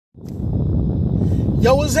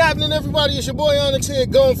Yo, what's happening, everybody? It's your boy Onyx here,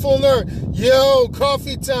 going full nerd. Yo,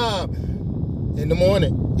 coffee time in the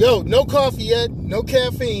morning. Yo, no coffee yet, no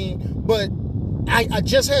caffeine, but I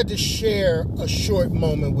just had to share a short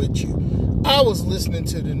moment with you. I was listening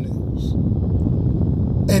to the news,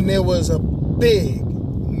 and there was a big,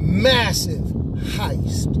 massive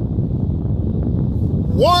heist.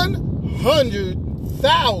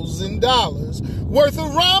 $100,000 worth of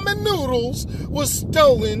ramen noodles was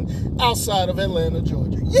stolen outside of Atlanta,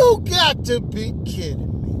 Georgia. You got to be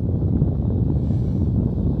kidding me.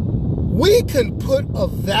 We can put a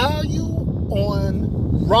value on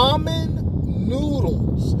ramen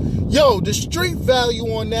noodles. Yo, the street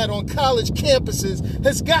value on that on college campuses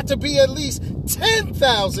has got to be at least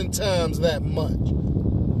 10,000 times that much.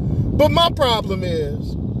 But my problem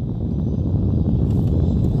is,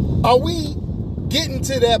 are we getting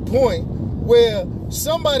to that point where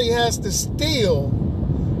somebody has to steal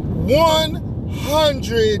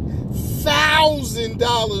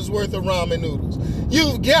 $100,000 worth of ramen noodles?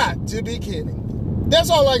 You've got to be kidding me. That's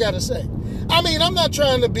all I got to say. I mean, I'm not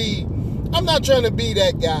trying to be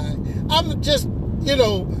that guy. I'm just,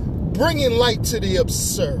 bringing light to the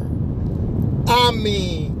absurd. I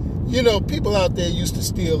mean, people out there used to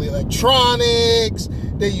steal electronics.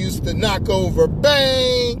 They used to knock over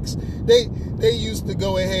banks. They used to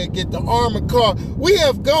go ahead and get the armored car. We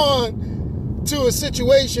have gone to a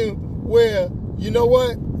situation where, you know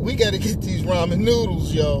what? We got to get these ramen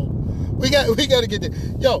noodles, yo. We got to get them.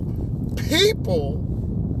 Yo, people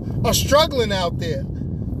are struggling out there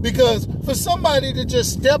because for somebody to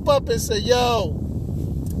just step up and say, yo,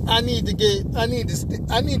 I need to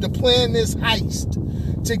plan this heist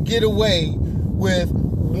to get away with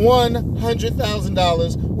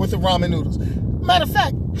 $100,000 worth of ramen noodles. Matter of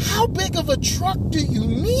fact, how big of a truck do you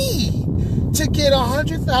need to get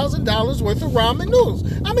 $100,000 worth of ramen noodles?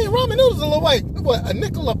 I mean, ramen noodles are like, what, a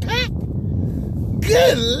nickel a pack?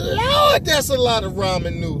 Good Lord, that's a lot of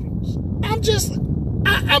ramen noodles.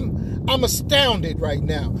 I'm astounded right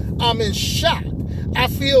now. I'm in shock. I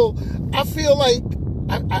feel like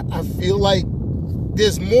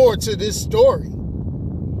there's more to this story.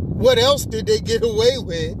 What else did they get away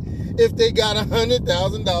with if they got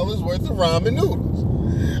 $100,000 worth of ramen noodles?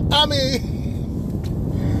 I mean,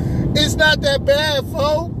 it's not that bad,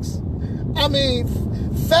 folks. I mean,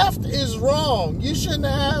 theft is wrong. You shouldn't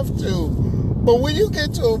have to. But when you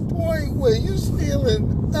get to a point where you're stealing,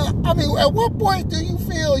 at what point do you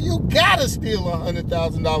feel you gotta steal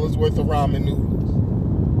 $100,000 worth of ramen noodles?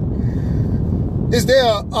 Is there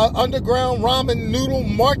an underground ramen noodle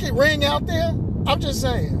market ring out there? I'm just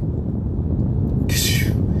saying.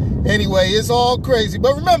 Anyway, it's all crazy.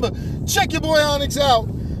 But remember, check your boy Onyx out.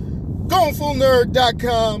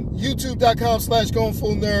 GoingFullNerd.com,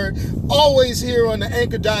 YouTube.com/GoingFullNerd. Always here on the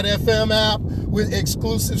Anchor.fm app with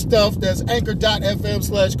exclusive stuff. That's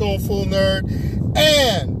Anchor.fm/GoingFullNerd.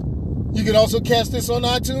 And you can also catch this on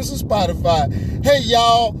iTunes and Spotify. Hey,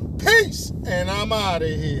 y'all. Peace. And I'm out of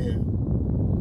here.